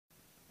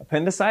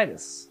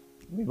Appendicitis.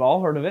 We've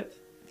all heard of it.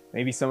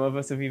 Maybe some of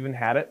us have even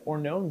had it or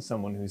known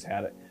someone who's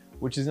had it,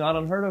 which is not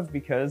unheard of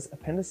because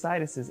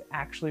appendicitis is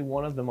actually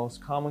one of the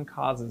most common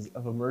causes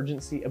of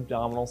emergency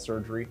abdominal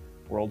surgery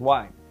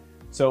worldwide.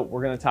 So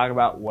we're going to talk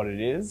about what it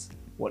is,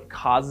 what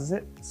causes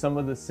it, some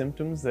of the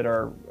symptoms that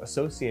are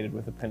associated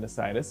with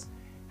appendicitis,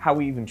 how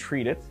we even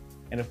treat it,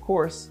 and of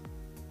course,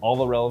 all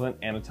the relevant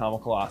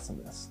anatomical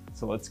awesomeness.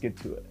 So let's get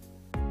to it.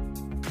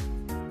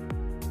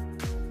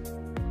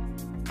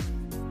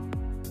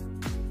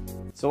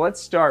 So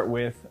let's start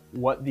with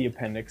what the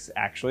appendix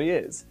actually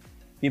is.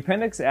 The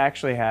appendix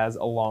actually has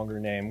a longer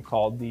name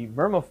called the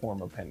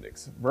vermiform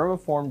appendix.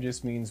 Vermiform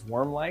just means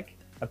worm-like.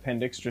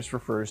 Appendix just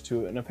refers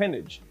to an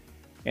appendage.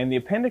 And the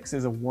appendix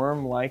is a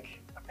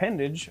worm-like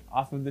appendage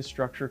off of this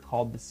structure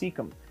called the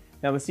cecum.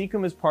 Now the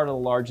cecum is part of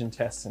the large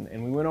intestine,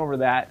 and we went over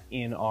that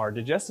in our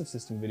digestive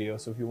system video,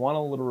 so if you want a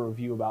little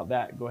review about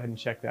that, go ahead and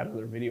check that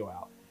other video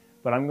out.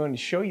 But I'm going to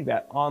show you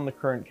that on the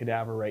current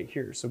cadaver right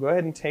here. So go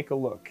ahead and take a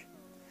look.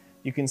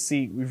 You can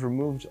see we've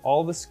removed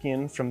all the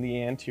skin from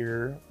the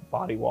anterior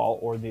body wall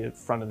or the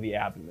front of the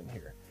abdomen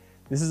here.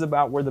 This is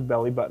about where the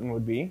belly button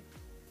would be.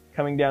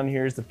 Coming down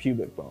here is the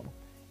pubic bone.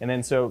 And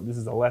then so this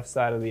is the left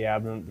side of the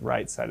abdomen, the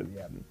right side of the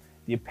abdomen.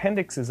 The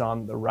appendix is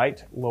on the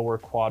right lower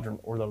quadrant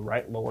or the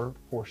right lower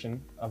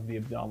portion of the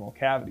abdominal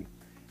cavity.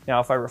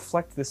 Now if I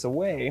reflect this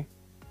away,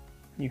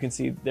 you can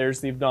see there's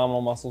the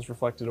abdominal muscles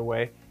reflected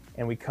away,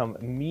 and we come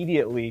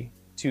immediately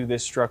to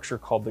this structure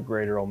called the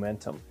greater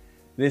omentum.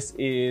 This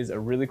is a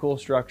really cool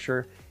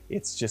structure.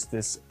 It's just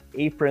this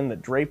apron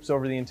that drapes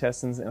over the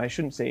intestines, and I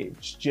shouldn't say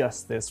it's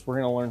just this. We're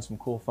gonna learn some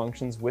cool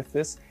functions with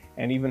this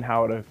and even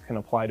how it can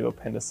apply to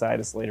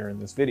appendicitis later in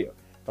this video.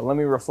 But let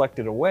me reflect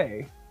it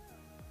away,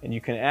 and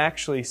you can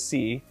actually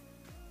see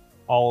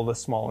all of the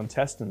small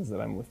intestines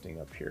that I'm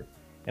lifting up here.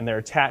 And they're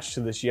attached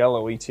to this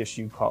yellowy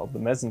tissue called the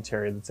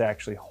mesentery that's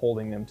actually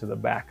holding them to the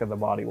back of the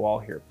body wall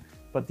here.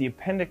 But the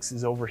appendix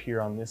is over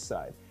here on this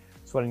side.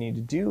 So what I need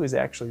to do is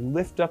actually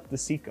lift up the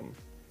cecum.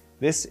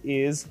 This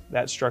is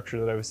that structure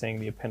that I was saying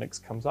the appendix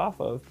comes off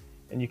of,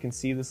 and you can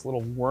see this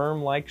little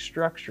worm-like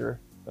structure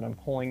that I'm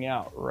pulling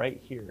out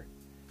right here.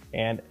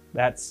 And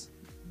that's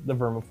the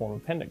vermiform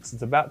appendix.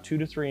 It's about 2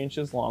 to 3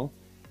 inches long,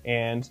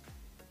 and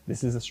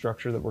this is a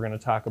structure that we're going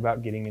to talk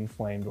about getting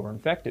inflamed or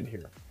infected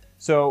here.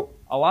 So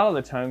a lot of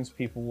the times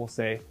people will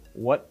say,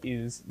 what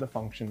is the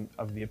function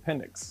of the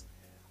appendix?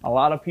 A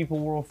lot of people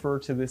will refer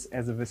to this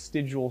as a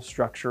vestigial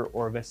structure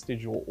or a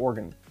vestigial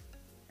organ,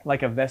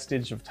 like a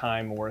vestige of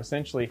time, or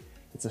essentially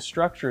it's a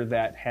structure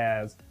that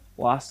has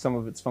lost some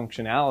of its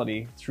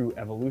functionality through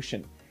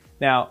evolution.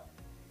 Now,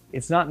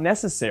 it's not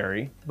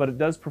necessary, but it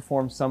does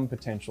perform some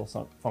potential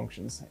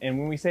functions. And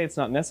when we say it's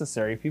not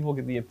necessary, people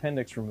get the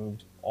appendix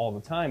removed all the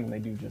time and they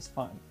do just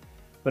fine.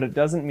 But it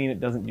doesn't mean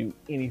it doesn't do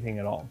anything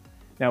at all.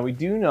 Now, we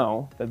do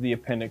know that the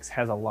appendix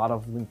has a lot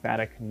of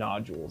lymphatic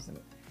nodules in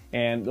it.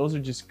 And those are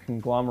just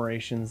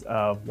conglomerations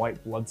of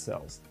white blood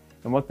cells.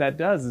 And what that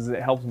does is it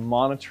helps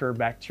monitor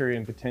bacteria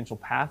and potential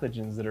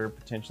pathogens that are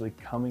potentially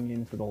coming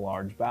into the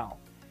large bowel.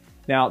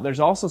 Now, there's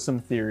also some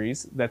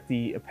theories that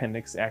the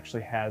appendix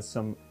actually has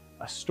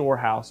a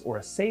storehouse or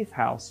a safe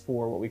house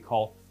for what we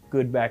call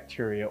good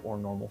bacteria or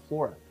normal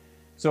flora.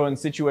 So in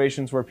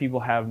situations where people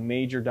have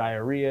major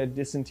diarrhea,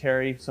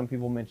 dysentery, some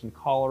people mention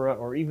cholera,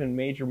 or even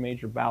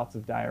major bouts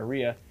of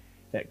diarrhea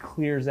that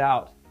clears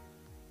out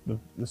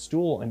the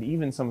stool and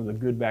even some of the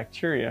good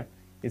bacteria,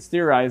 it's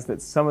theorized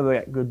that some of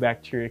that good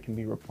bacteria can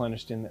be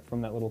replenished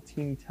from that little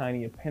teeny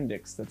tiny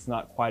appendix that's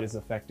not quite as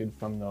affected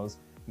from those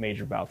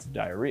major bouts of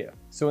diarrhea.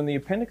 So when the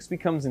appendix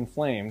becomes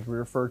inflamed, we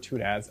refer to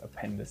it as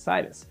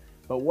appendicitis.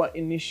 But what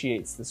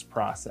initiates this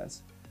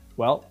process?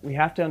 Well, we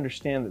have to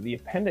understand that the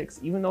appendix,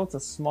 even though it's a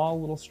small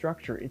little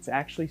structure, it's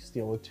actually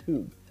still a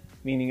tube,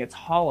 meaning it's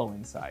hollow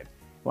inside.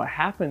 What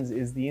happens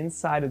is the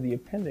inside of the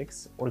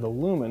appendix, or the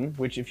lumen,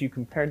 which if you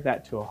compared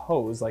that to a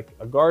hose, like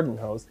a garden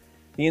hose,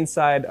 the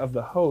inside of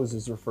the hose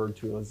is referred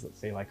to as, let's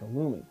say, like a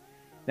lumen.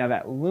 Now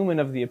that lumen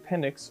of the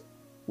appendix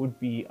would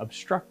be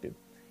obstructed,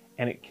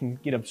 and it can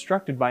get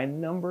obstructed by a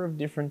number of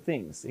different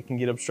things. It can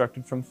get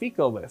obstructed from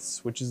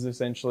fecaliths, which is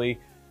essentially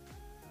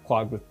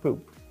clogged with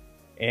poop.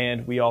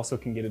 And we also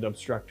can get it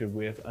obstructed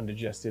with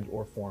undigested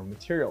or foreign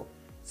material.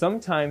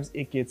 Sometimes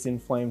it gets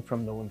inflamed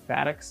from the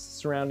lymphatics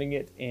surrounding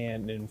it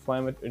and an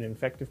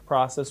infective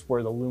process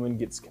where the lumen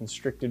gets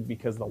constricted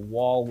because the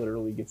wall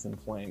literally gets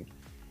inflamed.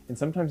 And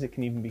sometimes it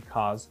can even be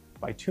caused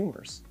by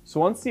tumors.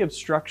 So once the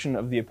obstruction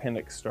of the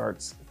appendix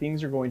starts,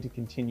 things are going to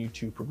continue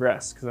to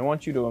progress, because I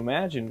want you to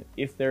imagine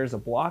if there's a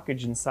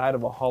blockage inside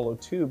of a hollow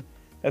tube,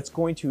 that's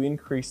going to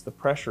increase the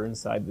pressure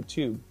inside the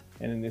tube,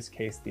 and in this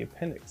case, the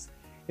appendix.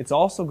 It's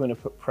also going to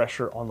put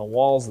pressure on the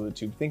walls of the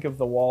tube. Think of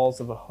the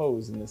walls of a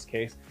hose in this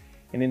case.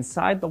 And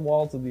inside the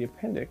walls of the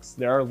appendix,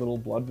 there are little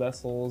blood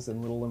vessels and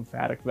little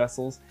lymphatic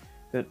vessels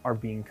that are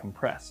being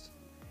compressed.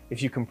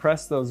 If you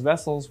compress those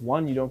vessels,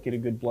 one, you don't get a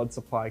good blood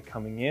supply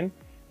coming in,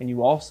 and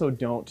you also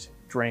don't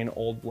drain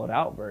old blood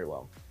out very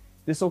well.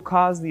 This will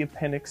cause the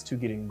appendix to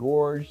get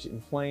engorged,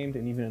 inflamed,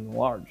 and even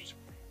enlarged.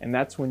 And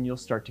that's when you'll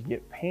start to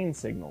get pain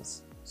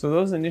signals. So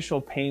those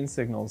initial pain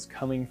signals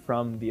coming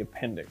from the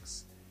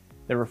appendix,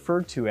 they're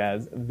referred to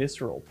as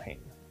visceral pain.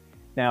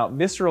 Now,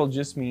 visceral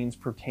just means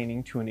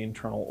pertaining to an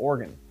internal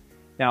organ.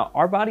 Now,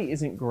 our body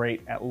isn't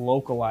great at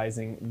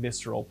localizing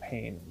visceral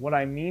pain. What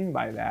I mean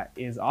by that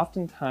is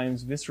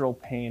oftentimes visceral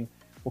pain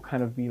will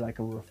kind of be like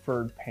a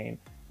referred pain.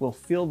 We'll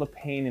feel the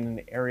pain in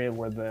an area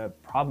where the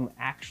problem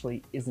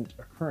actually isn't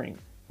occurring.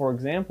 For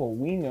example,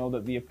 we know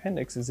that the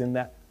appendix is in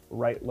that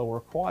right lower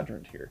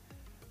quadrant here.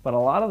 But a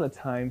lot of the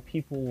time,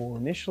 people will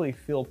initially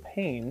feel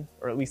pain,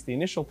 or at least the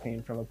initial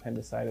pain from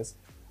appendicitis,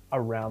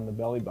 around the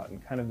belly button,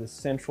 kind of the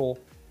central,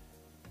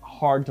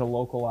 hard to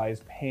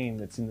localize pain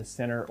that's in the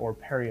center, or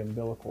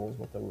periumbilical is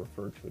what they'll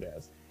refer to it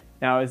as.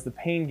 Now, as the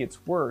pain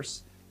gets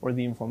worse, or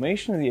the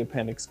inflammation of the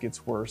appendix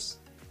gets worse,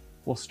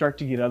 we'll start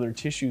to get other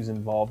tissues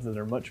involved that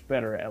are much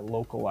better at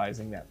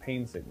localizing that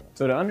pain signal.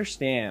 So to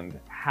understand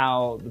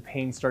how the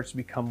pain starts to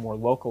become more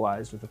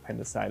localized with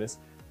appendicitis,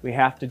 we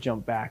have to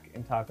jump back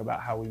and talk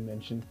about how we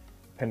mentioned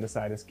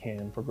appendicitis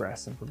can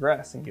progress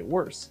and get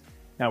worse.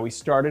 Now, we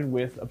started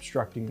with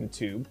obstructing the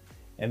tube,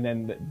 and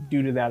then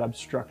due to that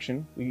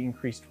obstruction, we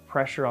increased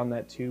pressure on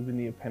that tube and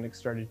the appendix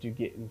started to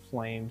get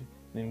inflamed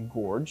and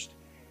engorged.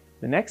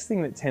 The next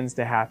thing that tends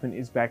to happen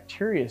is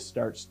bacteria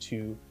starts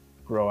to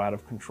grow out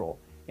of control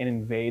and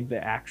invade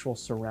the actual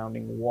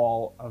surrounding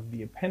wall of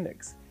the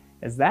appendix.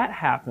 As that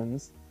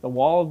happens, the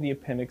wall of the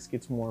appendix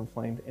gets more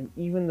inflamed and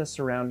even the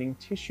surrounding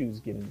tissues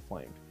get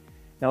inflamed.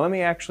 Now let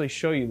me actually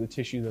show you the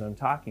tissue that I'm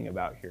talking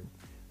about here.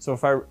 So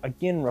if I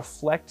again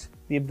reflect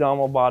the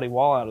abdominal body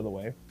wall out of the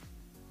way,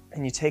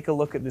 and you take a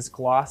look at this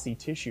glossy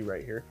tissue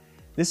right here,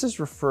 this is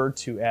referred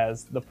to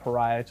as the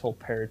parietal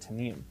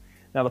peritoneum.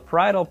 Now the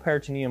parietal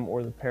peritoneum,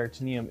 or the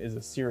peritoneum, is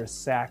a serous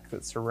sac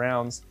that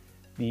surrounds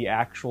the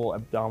actual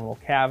abdominal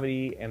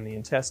cavity and the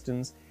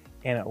intestines,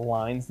 and it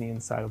lines the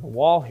inside of the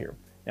wall here.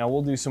 Now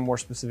we'll do some more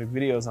specific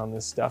videos on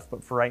this stuff,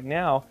 but for right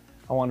now,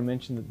 I want to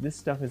mention that this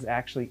stuff is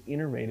actually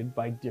innervated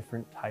by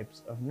different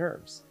types of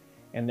nerves,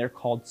 and they're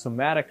called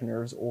somatic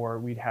nerves, or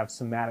we'd have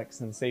somatic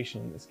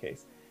sensation in this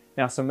case.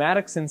 Now,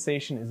 somatic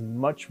sensation is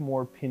much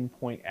more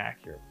pinpoint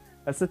accurate.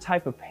 That's the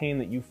type of pain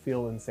that you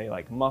feel in, say,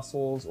 like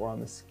muscles or on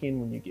the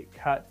skin when you get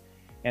cut,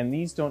 and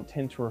these don't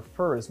tend to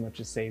refer as much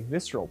as, say,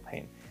 visceral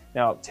pain.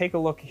 Now, take a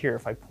look here.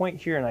 If I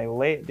point here and I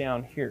lay it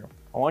down here,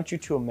 I want you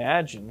to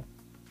imagine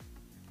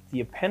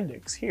the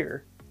appendix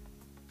here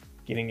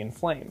getting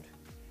inflamed,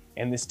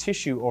 and this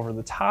tissue over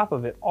the top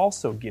of it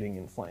also getting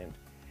inflamed.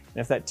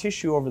 And if that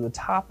tissue over the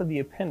top of the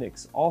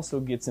appendix also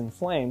gets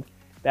inflamed,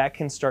 that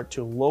can start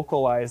to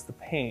localize the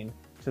pain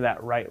to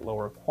that right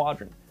lower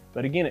quadrant.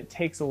 But again, it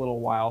takes a little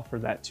while for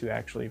that to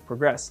actually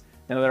progress.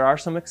 Now, there are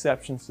some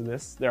exceptions to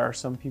this. There are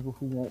some people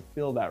who won't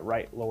feel that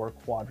right lower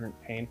quadrant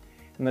pain,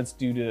 and that's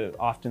due to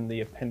often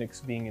the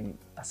appendix being in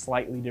a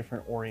slightly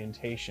different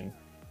orientation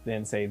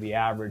than, say, the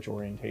average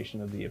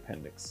orientation of the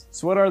appendix.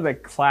 So what are the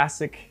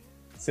classic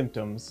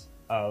symptoms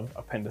of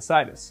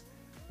appendicitis?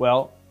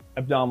 Well,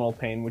 abdominal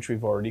pain, which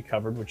we've already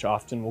covered, which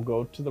often will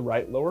go to the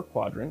right lower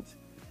quadrant.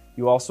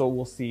 You also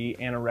will see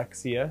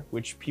anorexia,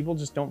 which people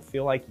just don't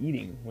feel like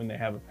eating when they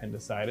have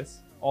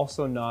appendicitis.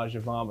 Also nausea,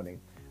 vomiting.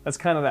 That's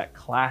kind of that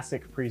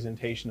classic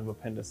presentation of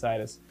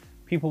appendicitis.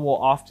 People will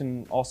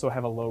often also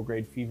have a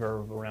low-grade fever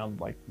of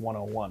around like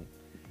 101.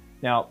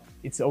 Now,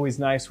 it's always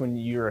nice when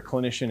you're a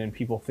clinician and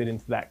people fit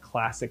into that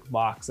classic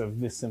box of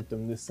this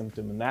symptom,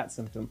 and that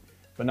symptom,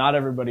 but not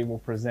everybody will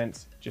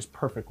present just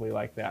perfectly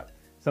like that.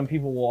 Some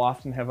people will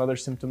often have other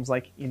symptoms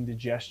like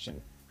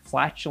indigestion,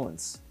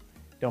 flatulence.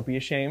 Don't be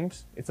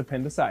ashamed, it's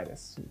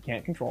appendicitis. You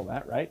can't control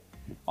that, right?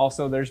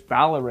 Also, there's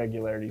bowel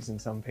irregularities in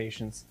some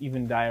patients,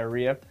 even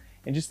diarrhea,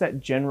 and just that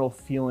general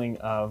feeling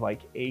of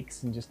like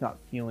aches and just not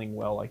feeling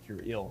well, like you're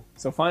ill.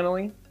 So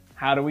finally,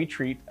 how do we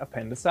treat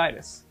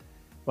appendicitis?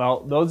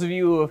 Well, those of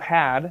you who have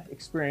had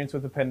experience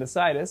with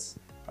appendicitis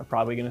are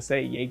probably gonna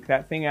say, yank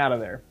that thing out of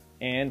there.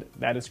 And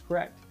that is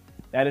correct.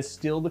 That is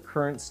still the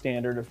current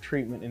standard of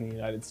treatment in the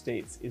United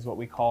States, is what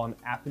we call an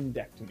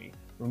appendectomy,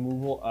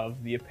 removal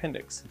of the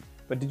appendix.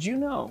 But did you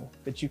know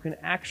that you can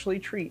actually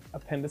treat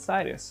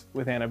appendicitis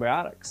with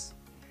antibiotics?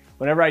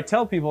 Whenever I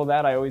tell people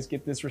that, I always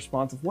get this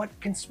response of, what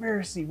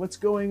conspiracy? What's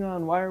going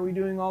on? Why are we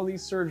doing all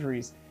these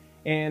surgeries?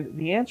 And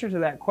the answer to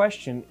that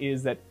question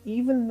is that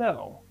even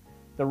though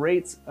the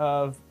rates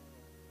of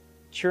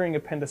curing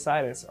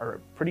appendicitis are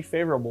pretty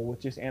favorable with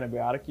just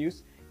antibiotic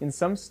use, in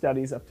some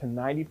studies up to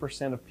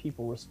 90% of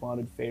people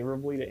responded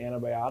favorably to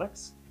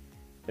antibiotics,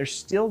 there's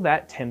still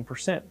that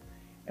 10%.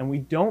 And we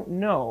don't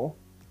know,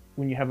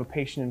 when you have a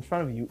patient in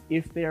front of you,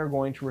 if they are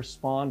going to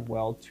respond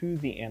well to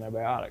the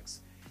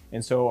antibiotics.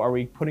 And so are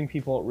we putting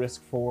people at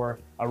risk for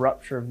a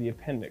rupture of the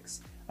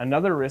appendix?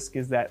 Another risk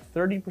is that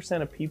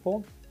 30% of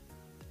people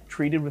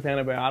treated with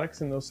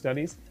antibiotics in those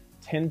studies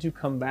tend to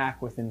come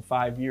back within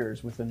 5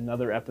 years with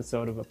another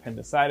episode of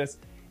appendicitis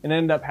and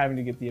end up having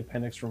to get the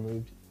appendix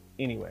removed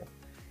anyway.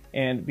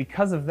 And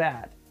because of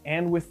that,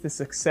 and with the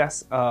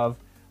success of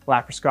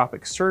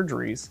laparoscopic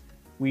surgeries,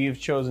 we've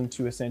chosen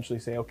to essentially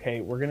say,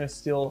 okay, we're gonna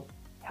still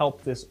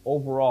help this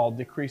overall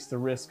decrease the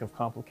risk of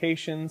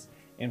complications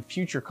and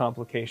future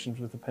complications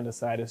with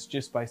appendicitis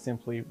just by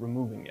simply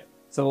removing it.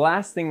 So the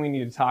last thing we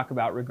need to talk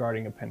about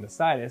regarding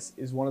appendicitis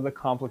is one of the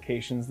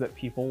complications that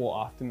people will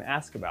often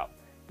ask about,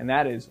 and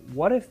that is,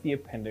 what if the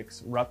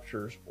appendix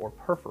ruptures or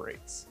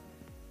perforates?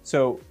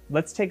 So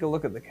let's take a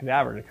look at the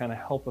cadaver to kind of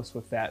help us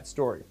with that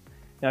story.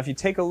 Now, if you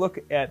take a look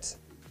at,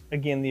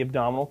 again, the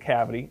abdominal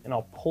cavity, and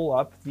I'll pull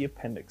up the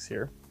appendix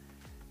here,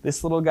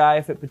 this little guy,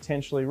 if it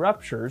potentially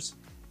ruptures,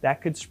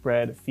 that could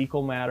spread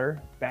fecal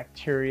matter,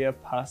 bacteria,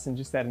 pus, and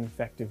just that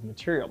infective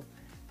material.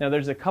 Now,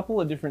 there's a couple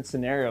of different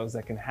scenarios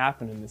that can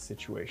happen in this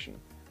situation.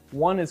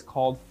 One is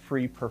called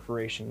free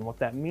perforation. What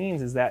that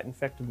means is that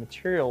infected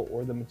material,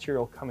 or the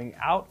material coming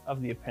out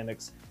of the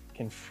appendix,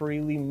 can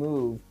freely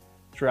move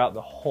throughout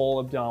the whole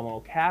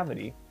abdominal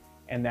cavity,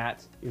 and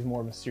that is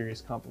more of a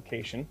serious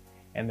complication,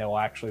 and they'll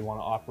actually want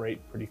to operate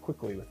pretty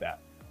quickly with that.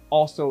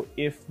 Also,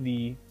 if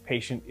the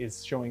patient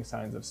is showing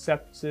signs of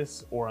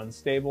sepsis or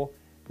unstable,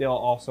 they'll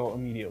also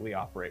immediately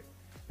operate.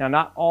 Now,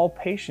 not all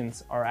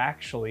patients are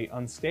actually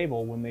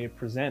unstable when they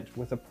present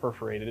with a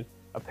perforated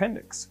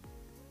appendix.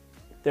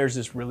 There's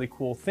this really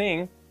cool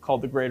thing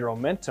called the greater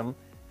omentum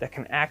that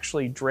can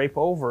actually drape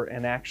over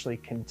and actually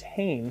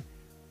contain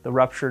the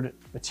ruptured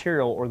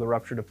material or the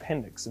ruptured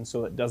appendix, and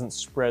so it doesn't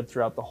spread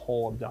throughout the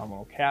whole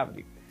abdominal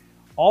cavity.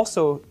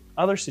 Also,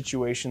 other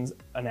situations,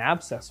 an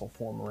abscess will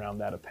form around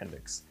that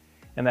appendix.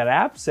 And that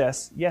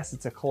abscess, yes,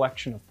 it's a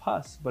collection of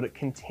pus, but it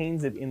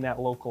contains it in that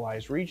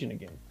localized region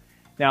again.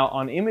 Now,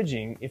 on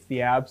imaging, if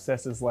the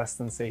abscess is less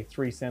than, say,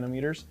 3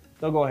 centimeters,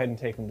 they'll go ahead and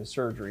take them to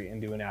surgery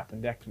and do an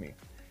appendectomy.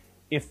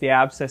 If the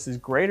abscess is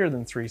greater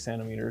than 3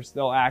 centimeters,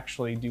 they'll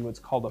actually do what's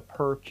called a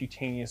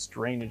percutaneous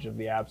drainage of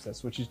the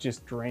abscess, which is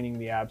just draining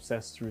the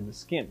abscess through the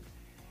skin.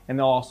 And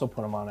they'll also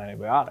put them on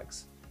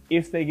antibiotics.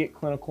 If they get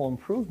clinical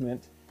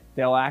improvement,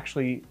 they'll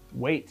actually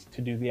wait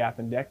to do the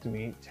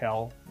appendectomy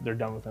till they're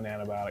done with an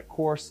antibiotic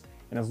course,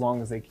 and as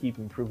long as they keep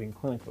improving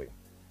clinically.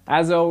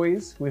 As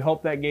always, we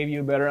hope that gave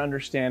you a better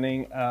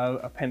understanding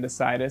of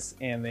appendicitis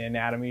and the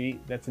anatomy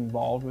that's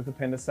involved with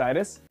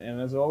appendicitis. And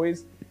as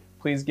always,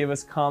 please give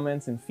us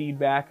comments and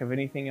feedback of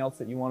anything else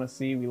that you want to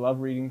see. We love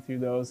reading through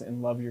those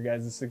and love your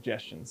guys'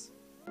 suggestions.